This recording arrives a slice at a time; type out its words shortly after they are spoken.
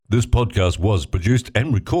This podcast was produced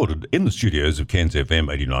and recorded in the studios of Cairns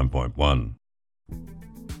FM 89.1.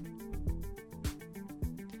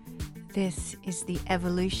 This is The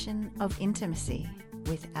Evolution of Intimacy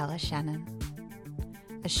with Ella Shannon,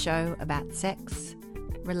 a show about sex,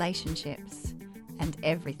 relationships, and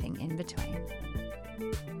everything in between.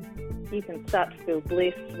 You can start to feel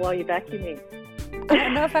bliss while you're vacuuming. I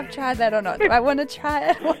don't know if I've tried that or not. Do I want to try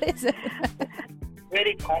it? What is it?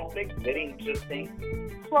 Very complex, very interesting.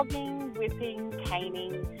 Flogging, whipping,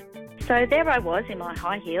 caning. So there I was in my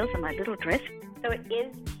high heels and my little dress. So it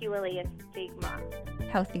is purely a stigma.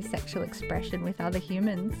 Healthy sexual expression with other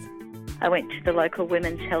humans. I went to the local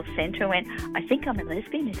women's health centre and went, I think I'm a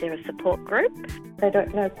lesbian. Is there a support group? They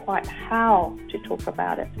don't know quite how to talk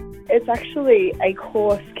about it. It's actually a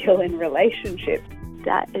core skill in relationships.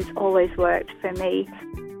 That has always worked for me.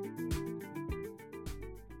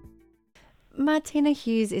 Martina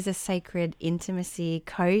Hughes is a sacred intimacy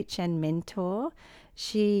coach and mentor.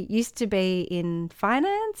 She used to be in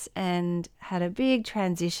finance and had a big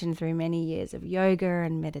transition through many years of yoga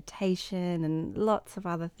and meditation and lots of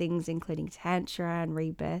other things, including tantra and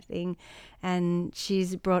rebirthing. And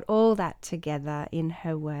she's brought all that together in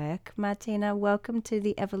her work. Martina, welcome to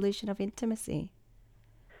The Evolution of Intimacy.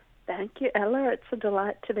 Thank you, Ella. It's a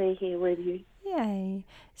delight to be here with you. Yay.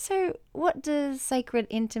 So what does sacred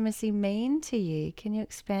intimacy mean to you? Can you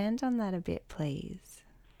expand on that a bit, please?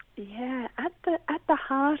 Yeah, at the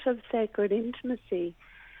heart of sacred intimacy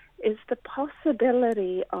is the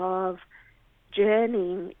possibility of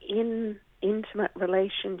journeying in intimate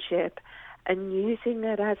relationship and using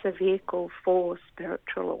it as a vehicle for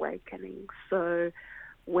spiritual awakening. So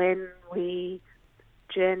when we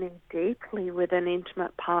journey deeply with an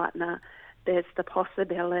intimate partner, there's the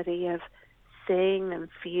possibility of seeing and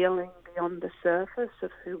feeling beyond the surface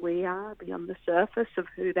of who we are, beyond the surface of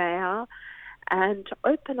who they are, and to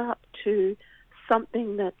open up to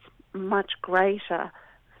something that's much greater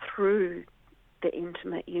through the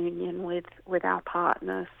intimate union with our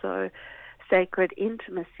partner. So sacred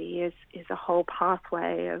intimacy is a whole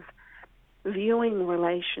pathway of viewing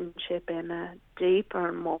relationship in a deeper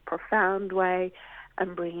and more profound way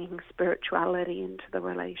and bringing spirituality into the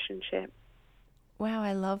relationship. Wow,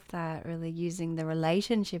 I love that, really using the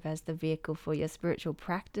relationship as the vehicle for your spiritual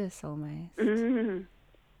practice almost.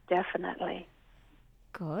 Definitely.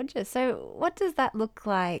 Gorgeous. So what does that look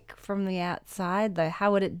like from the outside, though?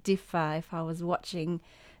 How would it differ if I was watching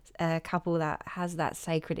a couple that has that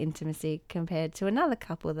sacred intimacy compared to another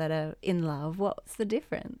couple that are in love? What's the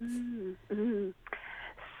difference?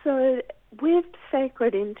 So with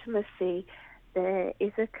sacred intimacy, there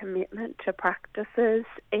is a commitment to practices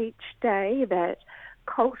each day that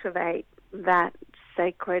cultivate that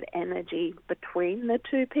sacred energy between the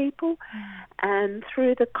two people. And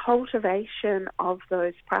through the cultivation of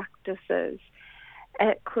those practices,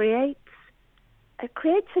 it creates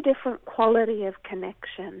a different quality of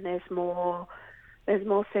connection. There's more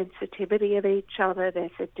sensitivity of each other.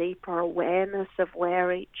 There's a deeper awareness of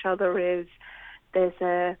where each other is. There's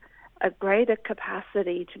a greater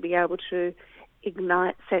capacity to be able to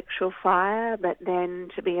ignite sexual fire, but then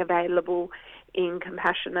to be available in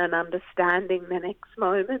compassion and understanding the next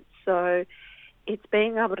moment. So it's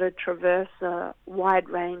being able to traverse a wide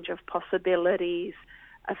range of possibilities,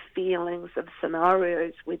 of feelings, of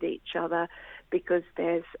scenarios with each other, because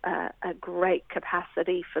there's a great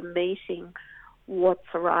capacity for meeting what's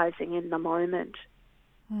arising in the moment.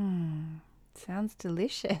 Sounds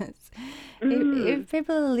delicious. If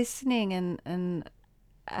people are listening and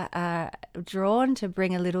are drawn to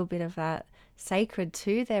bring a little bit of that sacred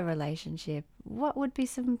to their relationship, what would be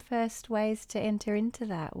some first ways to enter into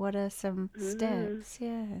that? What are some steps?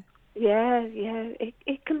 Yeah.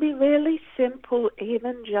 It can be really simple,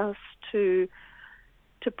 even just to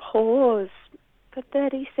pause for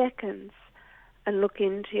 30 seconds and look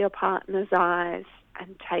into your partner's eyes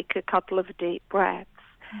and take a couple of deep breaths.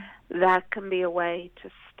 That can be a way to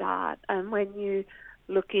start. And when you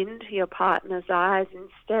look into your partner's eyes,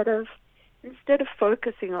 instead of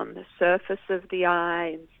focusing on the surface of the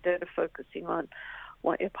eye, instead of focusing on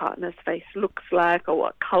what your partner's face looks like or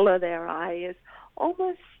what color their eye is,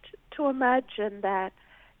 almost to imagine that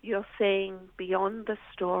you're seeing beyond the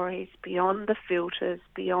stories, beyond the filters,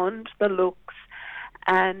 beyond the looks,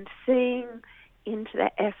 and seeing into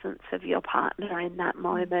the essence of your partner in that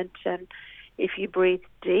moment. And if you breathe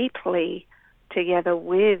deeply together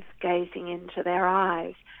with gazing into their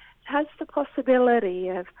eyes, it has the possibility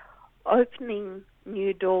of opening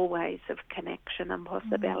new doorways of connection and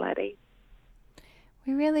possibility.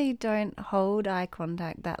 We really don't hold eye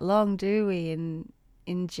contact that long, do we,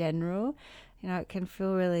 in general? You know, it can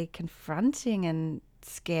feel really confronting and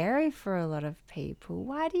scary for a lot of people.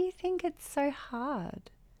 Why do you think it's so hard?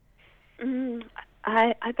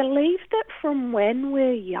 I believe that from when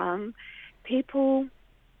we're young, people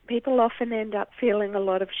often end up feeling a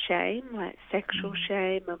lot of shame, like sexual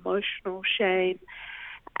shame, emotional shame,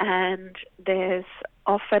 and there's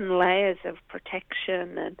often layers of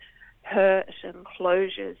protection and hurt and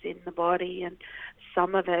closures in the body, and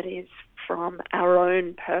some of it is from our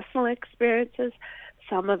own personal experiences,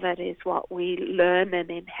 some of it is what we learn and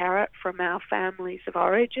inherit from our families of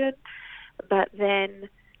origin, but then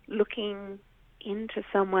looking into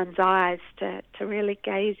someone's eyes, to really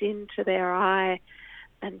gaze into their eye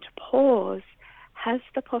and to pause, has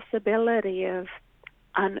the possibility of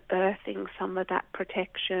unearthing some of that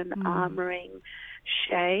protection, armouring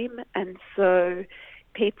shame, and so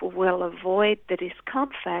people will avoid the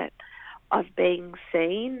discomfort of being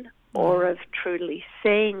seen or of truly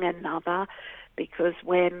seeing another, because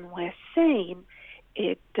when we're seen,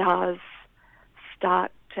 it does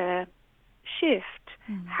start to shift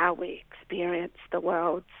how we experience the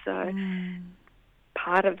world. So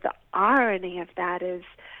part of the irony of that is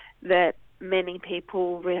that many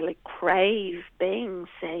people really crave being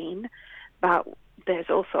seen, but there's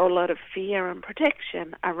also a lot of fear and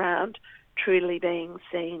protection around truly being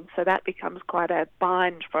seen. So that becomes quite a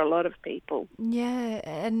bind for a lot of people. Yeah,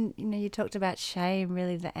 and you talked about shame.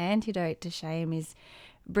 Really, the antidote to shame is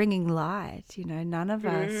bringing light. None of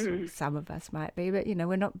us, some of us might be, but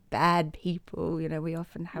we're not bad people. We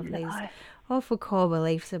often have these awful core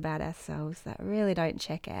beliefs about ourselves that really don't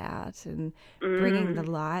check out, and bringing the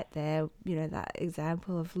light there, that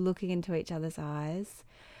example of looking into each other's eyes.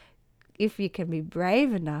 If you can be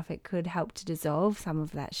brave enough, it could help to dissolve some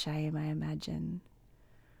of that shame, I imagine.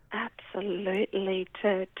 Absolutely.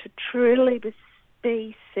 To truly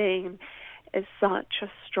be seen is such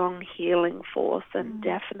a strong healing force, and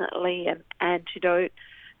definitely an antidote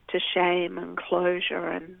to shame and closure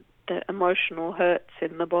and the emotional hurts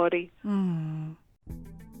in the body.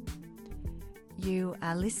 You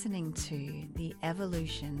are listening to The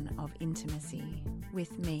Evolution of Intimacy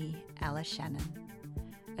with me, Ella Shannon,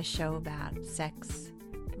 a show about sex,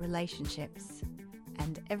 relationships,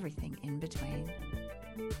 and everything in between.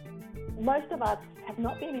 Most of us have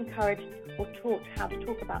not been encouraged or taught how to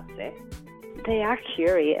talk about sex. They are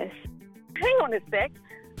curious. Hang on a sec,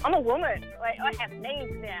 I'm a woman. I have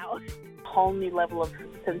needs now. Whole new level of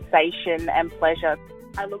sensation and pleasure.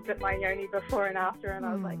 I looked at my yoni before and after and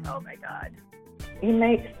I was like, oh my God. You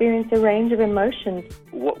may experience a range of emotions.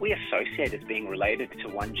 What we associate as being related to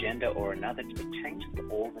one gender or another, it changes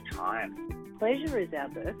all the time. Pleasure is our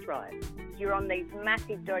birthright. You're on these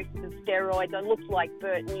massive doses of steroids. I looked like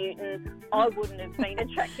Bert Newton. I wouldn't have been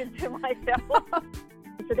attracted to myself.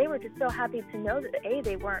 So they were just so happy to know that A,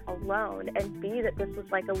 they weren't alone, and B, that this was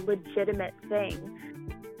like a legitimate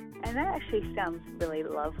thing. And that actually sounds really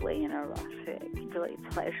lovely and erotic, really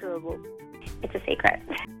pleasurable. It's a secret.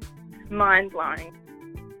 Mind-blowing.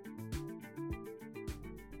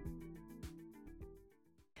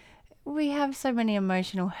 We have so many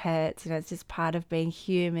emotional hurts, it's just part of being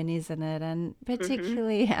human, isn't it? And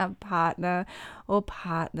particularly our partner or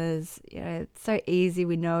partners, it's so easy,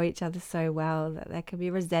 we know each other so well that there can be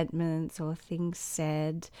resentments or things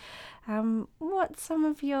said. What's some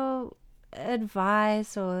of your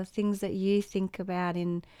advice or things that you think about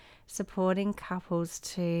in supporting couples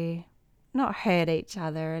to not hurt each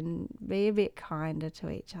other and be a bit kinder to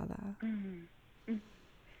each other?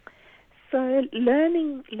 So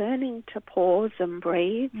learning to pause and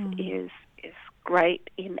breathe is great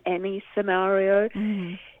in any scenario.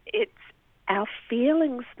 It's our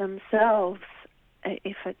feelings themselves,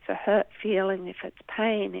 if it's a hurt feeling, if it's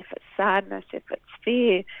pain, if it's sadness, if it's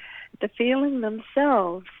fear, the feeling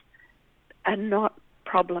themselves are not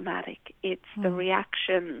problematic. It's the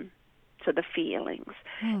reaction to the feelings.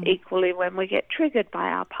 Equally, when we get triggered by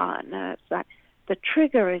our partner, it's like the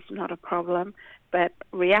trigger is not a problem, but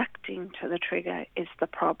reacting to the trigger is the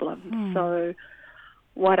problem. So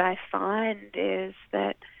what I find is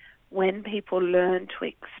that when people learn to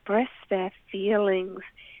express their feelings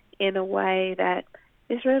in a way that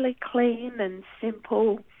is really clean and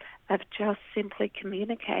simple, of just simply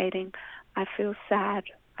communicating, I feel sad,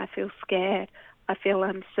 I feel scared, I feel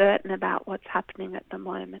uncertain about what's happening at the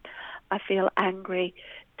moment, I feel angry,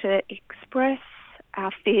 to express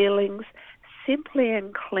our feelings simply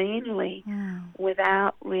and cleanly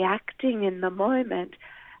without reacting in the moment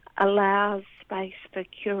allows space for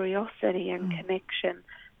curiosity and connection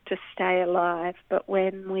to stay alive. But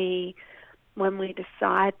when we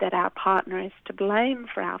decide that our partner is to blame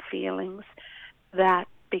for our feelings, that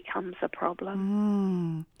becomes a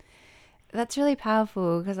problem. That's really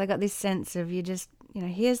powerful, because I got this sense of you just,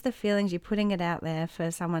 here's the feelings, you're putting it out there for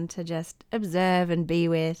someone to just observe and be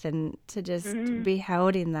with, and to just be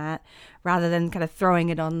held in that, rather than kind of throwing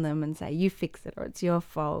it on them and say, you fix it or it's your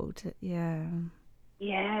fault. Yeah.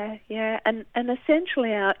 Yeah. And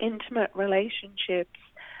essentially our intimate relationships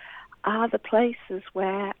are the places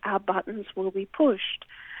where our buttons will be pushed.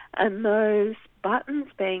 And those buttons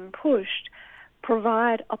being pushed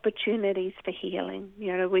provide opportunities for healing.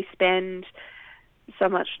 We spend so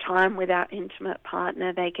much time with our intimate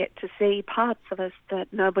partner, they get to see parts of us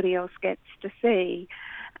that nobody else gets to see.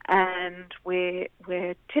 And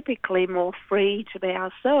we're typically more free to be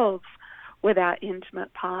ourselves with our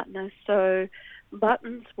intimate partner. So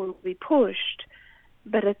buttons will be pushed,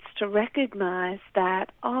 but it's to recognize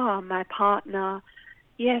that, my partner,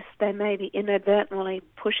 yes, they may be inadvertently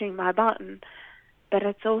pushing my button, but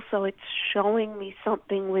it's showing me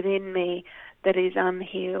something within me that is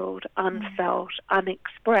unhealed, unfelt,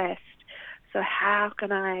 unexpressed. So how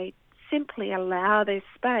can I simply allow this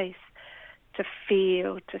space to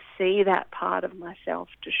feel, to see that part of myself,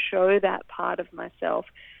 to show that part of myself,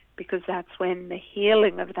 because that's when the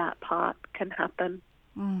healing of that part can happen.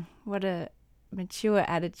 What a mature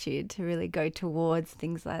attitude to really go towards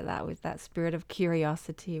things like that, with that spirit of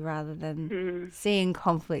curiosity, rather than seeing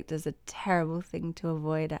conflict as a terrible thing to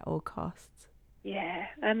avoid at all costs. Yeah,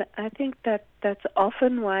 and I think that's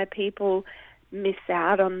often why people miss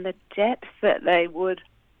out on the depth that they would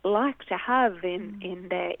like to have in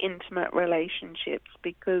their intimate relationships,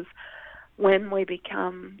 because when we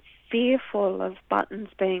become fearful of buttons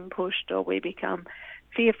being pushed, or we become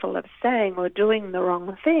fearful of saying or doing the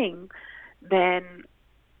wrong thing, then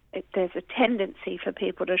there's a tendency for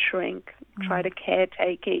people to shrink, try to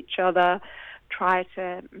caretake each other, try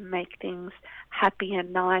to make things happy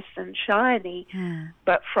and nice and shiny.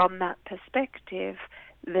 But from that perspective,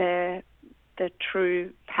 the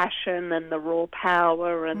true passion and the raw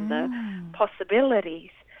power and the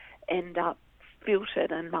possibilities end up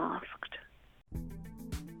filtered and masked.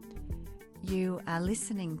 You are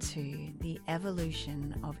listening to The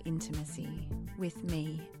Evolution of Intimacy with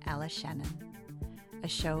me, Ella Shannon, a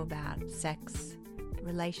show about sex,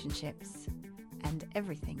 relationships, and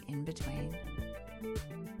everything in between.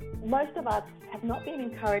 Most of us have not been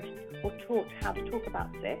encouraged or taught how to talk about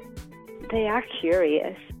sex. They are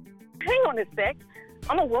curious. Hang on a sec.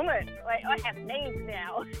 I'm a woman. I have needs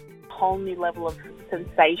now. Whole new level of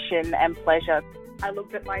sensation and pleasure. I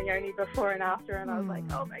looked at my yoni before and after, and I was like,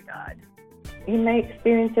 oh my God. You may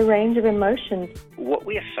experience a range of emotions. What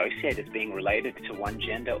we associate as being related to one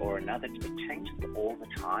gender or another, it changes all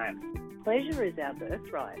the time. Pleasure is our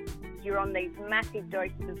birthright. You're on these massive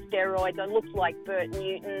doses of steroids. I looked like Bert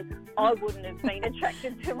Newton. I wouldn't have been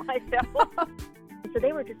attracted to myself. So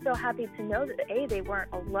they were just so happy to know that A, they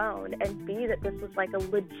weren't alone, and B, that this was like a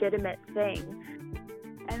legitimate thing.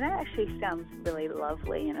 And that actually sounds really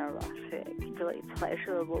lovely and erotic, really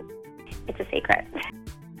pleasurable. It's a secret.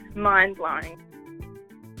 Mind-blowing.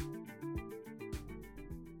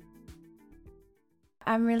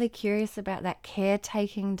 I'm really curious about that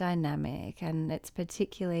caretaking dynamic, and it's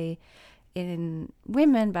particularly in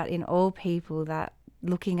women, but in all people, that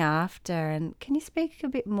looking after. And can you speak a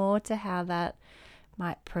bit more to how that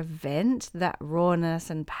might prevent that rawness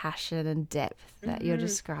and passion and depth that you're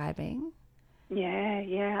describing?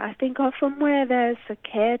 Yeah. I think often where there's a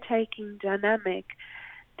caretaking dynamic,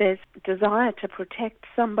 there's desire to protect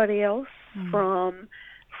somebody else from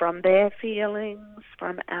their feelings,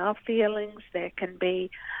 from our feelings. There can be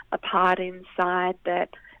a part inside that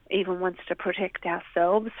even wants to protect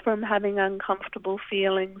ourselves from having uncomfortable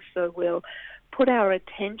feelings. So we'll put our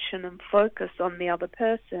attention and focus on the other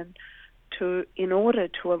person in order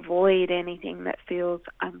to avoid anything that feels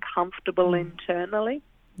uncomfortable internally.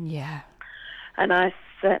 Yeah. And I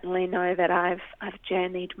certainly know that I've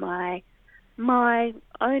journeyed my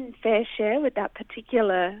own fair share with that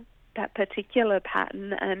particular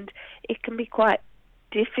pattern, and it can be quite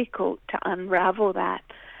difficult to unravel that.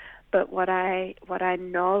 But what I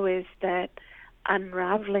know is that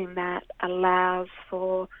unraveling that allows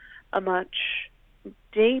for a much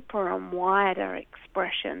deeper and wider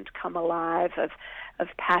expression to come alive of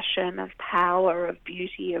passion, of power, of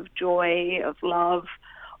beauty, of joy, of love,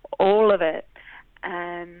 all of it,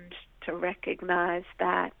 and to recognize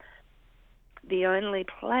that the only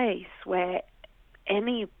place where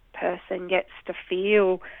any person gets to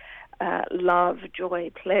feel love,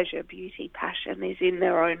 joy, pleasure, beauty, passion is in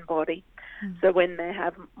their own body. So when they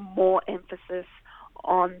have more emphasis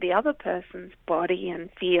on the other person's body and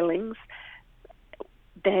feelings,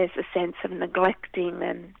 there's a sense of neglecting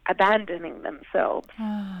and abandoning themselves.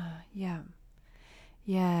 Yeah.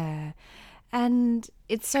 Yeah. And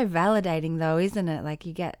it's so validating, though, isn't it? Like,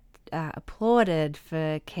 you get applauded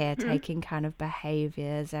for caretaking kind of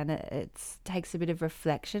behaviours, and it takes a bit of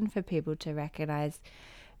reflection for people to recognise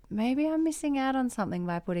maybe I'm missing out on something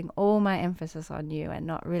by putting all my emphasis on you and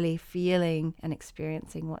not really feeling and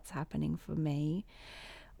experiencing what's happening for me.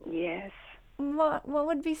 Yes. What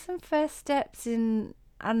would be some first steps in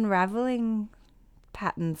unraveling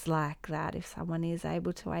patterns like that if someone is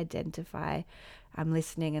able to identify, I'm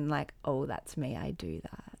listening and like, oh, that's me, I do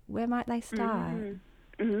that? Where might they start?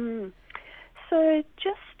 So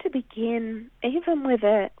just to begin, even with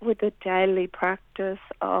a daily practice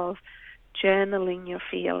of journaling your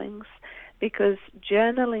feelings, because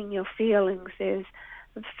journaling your feelings is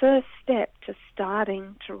the first step to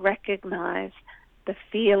starting to recognize the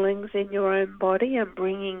feelings in your own body and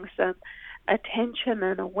bringing some attention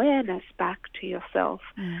and awareness back to yourself.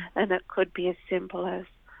 And it could be as simple as,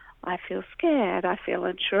 I feel scared, I feel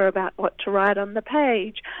unsure about what to write on the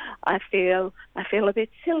page, I feel a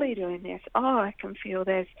bit silly doing this, I can feel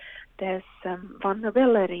there's some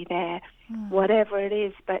vulnerability there, whatever it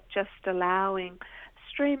is, but just allowing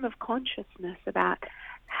stream of consciousness about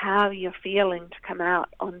how you're feeling to come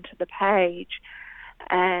out onto the page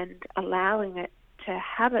and allowing it to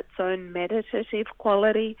have its own meditative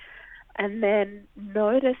quality, and then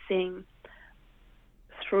noticing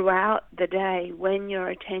throughout the day when your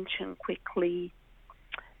attention quickly,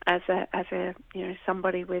 as a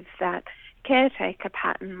somebody with that caretaker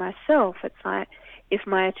pattern myself, it's like if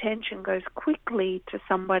my attention goes quickly to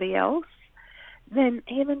somebody else, then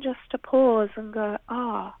even just to pause and go,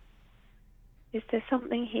 is there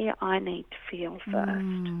something here I need to feel first?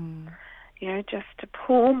 Just to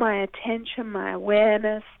pull my attention, my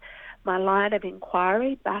awareness, my line of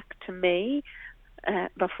inquiry back to me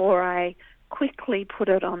before I quickly put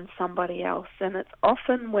it on somebody else. And it's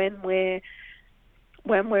often when we're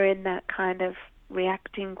in that kind of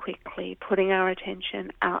reacting quickly, putting our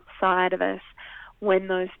attention outside of us, when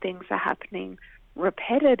those things are happening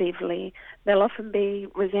repetitively, there'll often be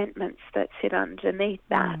resentments that sit underneath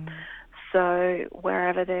that. So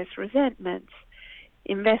wherever there's resentments,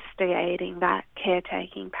 investigating that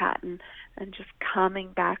caretaking pattern and just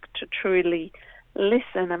coming back to truly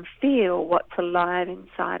listen and feel what's alive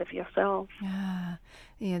inside of yourself.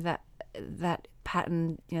 That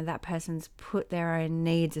pattern, that person's put their own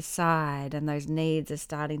needs aside, and those needs are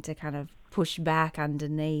starting to kind of push back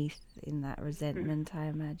underneath in that resentment, I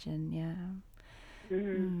imagine.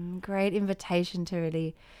 Great invitation to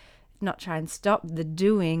really not try and stop the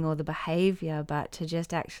doing or the behaviour, but to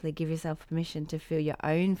just actually give yourself permission to feel your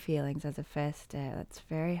own feelings as a first step. That's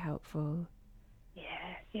very helpful.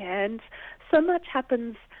 Yeah, and so much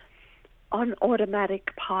happens on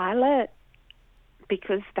automatic pilot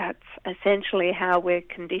because that's essentially how we're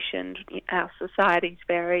conditioned. Our society's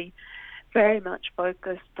very, very much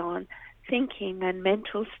focused on thinking and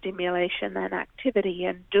mental stimulation and activity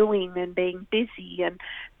and doing and being busy and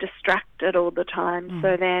distracted all the time.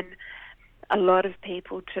 So then a lot of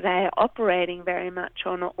people today are operating very much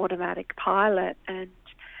on an automatic pilot, and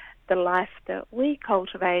the life that we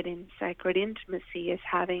cultivate in sacred intimacy is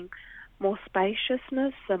having more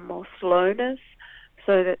spaciousness and more slowness,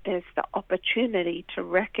 so that there's the opportunity to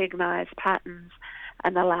recognize patterns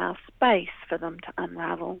and allow space for them to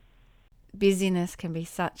unravel. Busyness can be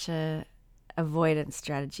such a avoidance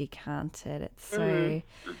strategy, can't it? It's so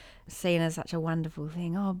seen as such a wonderful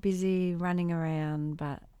thing. Oh, busy, running around,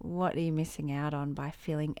 but what are you missing out on by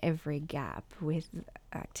filling every gap with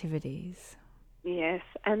activities? Yes,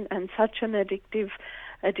 and such an addictive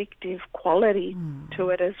quality to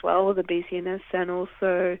it as well, the busyness, and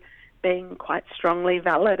also being quite strongly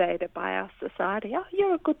validated by our society. Oh,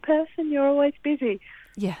 you're a good person, you're always busy.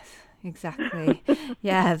 Yes, exactly.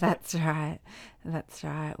 Yeah, that's right. That's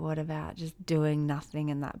right. What about just doing nothing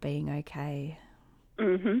and that being okay?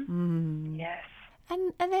 Yes.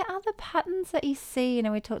 And are there other patterns that you see?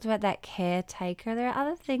 We talked about that caretaker. There are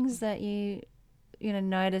other things that you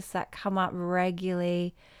notice that come up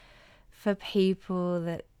regularly for people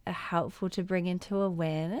that are helpful to bring into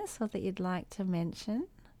awareness, or that you'd like to mention?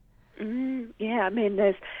 Yeah, I mean,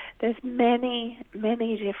 there's many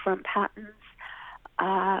different patterns.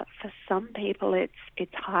 For some people,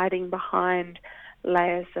 it's hiding behind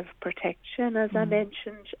layers of protection, as I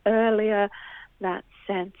mentioned earlier. That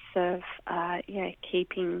sense of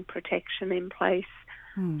keeping protection in place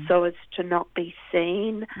so as to not be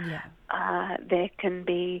seen. There can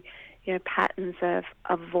be patterns of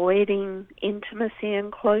avoiding intimacy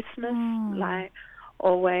and closeness, like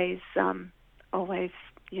always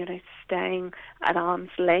staying at arm's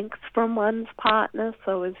length from one's partner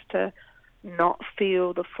so as to not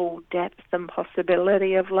feel the full depth and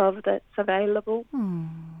possibility of love that's available.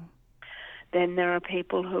 Then there are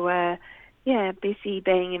people who are, busy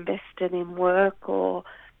being invested in work or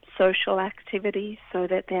social activities so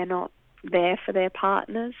that they're not there for their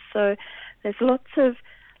partners. So there's lots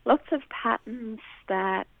of patterns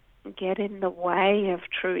that get in the way of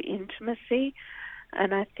true intimacy,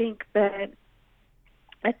 and I think that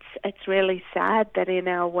it's really sad that in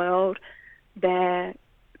our world there's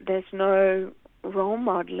no role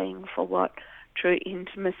modelling for what true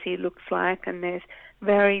intimacy looks like, and there's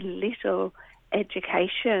very little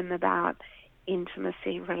education about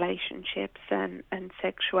intimacy, relationships and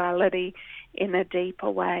sexuality in a deeper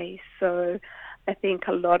way. So I think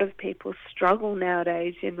a lot of people struggle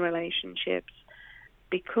nowadays in relationships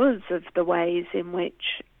because of the ways in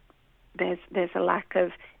which there's a lack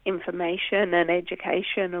of information and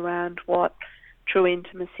education around what true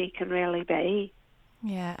intimacy can really be.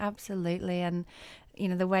 Yeah, absolutely. And,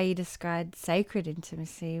 the way you described sacred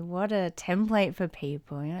intimacy, what a template for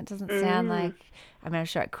people. It doesn't sound like, I'm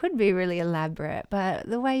sure it could be really elaborate, but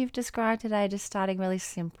the way you've described today, just starting really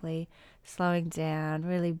simply, slowing down,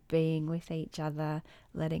 really being with each other,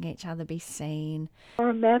 letting each other be seen.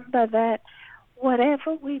 Remember that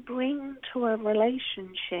whatever we bring to a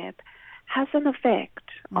relationship has an effect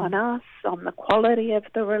on us, on the quality of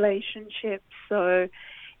the relationship. So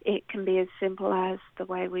it can be as simple as the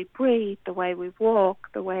way we breathe, the way we walk,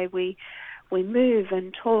 the way we move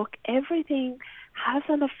and talk. Everything has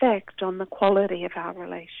an effect on the quality of our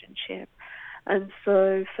relationship. And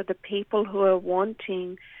so for the people who are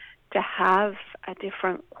wanting to have a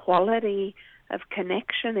different quality of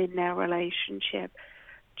connection in their relationship,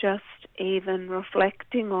 just even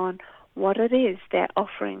reflecting on what it is they're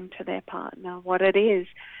offering to their partner, what it is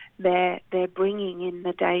they're bringing in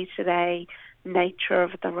the day-to-day nature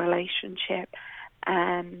of the relationship,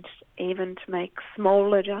 and even to make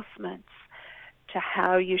small adjustments to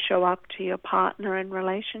how you show up to your partner in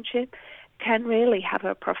relationship can really have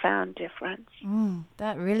a profound difference.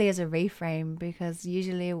 That really is a reframe, because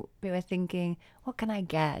usually we're thinking, what can I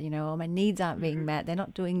get? Or my needs aren't being met. They're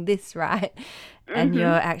not doing this right. And you're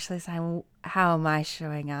actually saying, well, how am I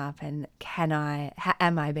showing up? And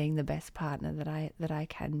am I being the best partner that I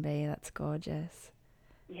can be? That's gorgeous.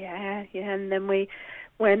 Yeah. And then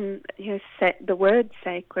when you set the word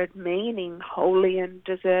sacred, meaning holy and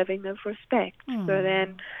deserving of respect. So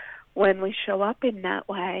then when we show up in that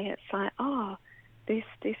way, it's like,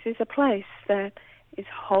 this is a place that is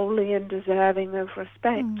holy and deserving of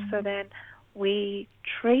respect. So then we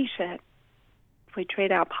treat it. We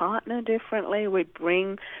treat our partner differently. We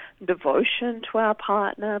bring devotion to our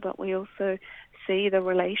partner, but we also see the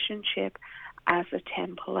relationship as a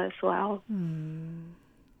temple as well.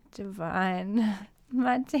 Divine.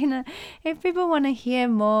 Martina, if people want to hear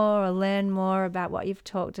more or learn more about what you've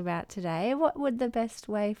talked about today, what would the best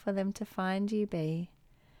way for them to find you be?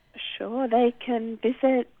 Sure, they can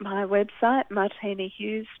visit my website,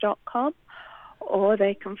 martinahughes.com, or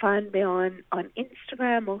they can find me on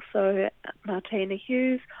Instagram, also Martina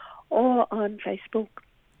Hughes, or on Facebook.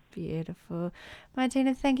 Beautiful.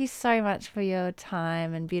 Martina, thank you so much for your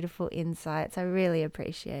time and beautiful insights. I really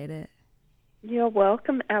appreciate it. You're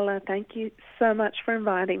welcome, Ella. Thank you so much for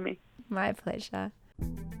inviting me. My pleasure.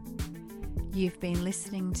 You've been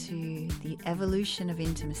listening to The Evolution of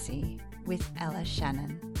Intimacy with Ella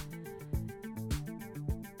Shannon.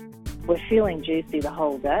 We're feeling juicy the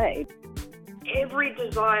whole day. Every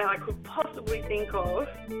desire I could possibly think of.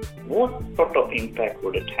 What sort of impact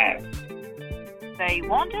would it have? They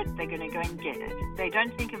want it, they're going to go and get it. They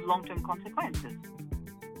don't think of long-term consequences.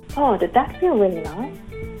 Oh, did that feel really nice?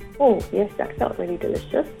 Oh, yes, that felt really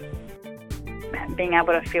delicious. Being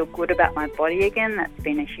able to feel good about my body again, that's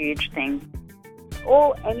been a huge thing.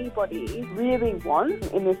 All anybody really wants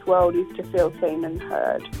in this world is to feel seen and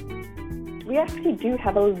heard. We actually do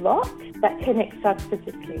have a lot that connects us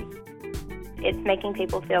physically. It's making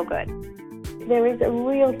people feel good. There is a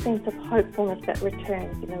real sense of hopefulness that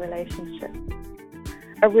returns in a relationship.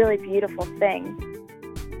 A really beautiful thing.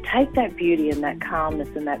 Take that beauty and that calmness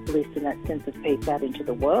and that bliss and that sense of peace out into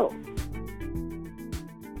the world.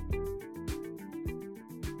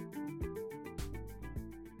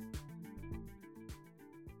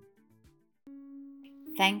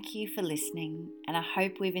 Thank you for listening, and I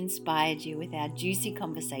hope we've inspired you with our juicy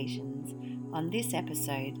conversations on this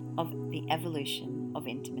episode of The Evolution of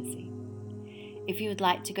Intimacy. If you would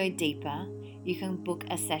like to go deeper, you can book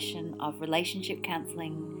a session of relationship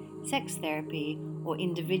counselling, sex therapy, or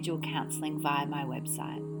individual counselling via my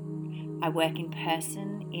website. I work in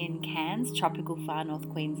person in Cairns, tropical far north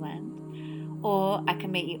Queensland, or I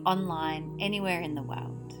can meet you online anywhere in the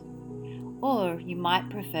world. Or you might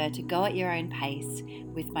prefer to go at your own pace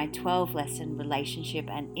with my 12-lesson relationship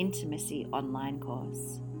and intimacy online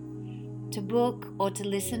course. To book or to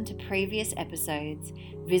listen to previous episodes,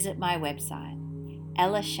 visit my website,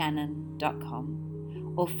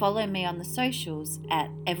 ellashannon.com, or follow me on the socials at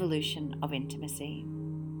Evolution of Intimacy.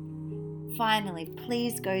 Finally,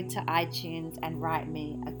 please go to iTunes and write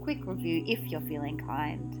me a quick review if you're feeling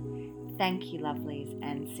kind. Thank you, lovelies,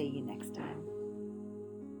 and see you next time.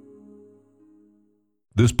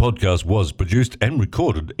 This podcast was produced and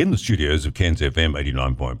recorded in the studios of Cairns FM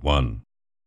 89.1.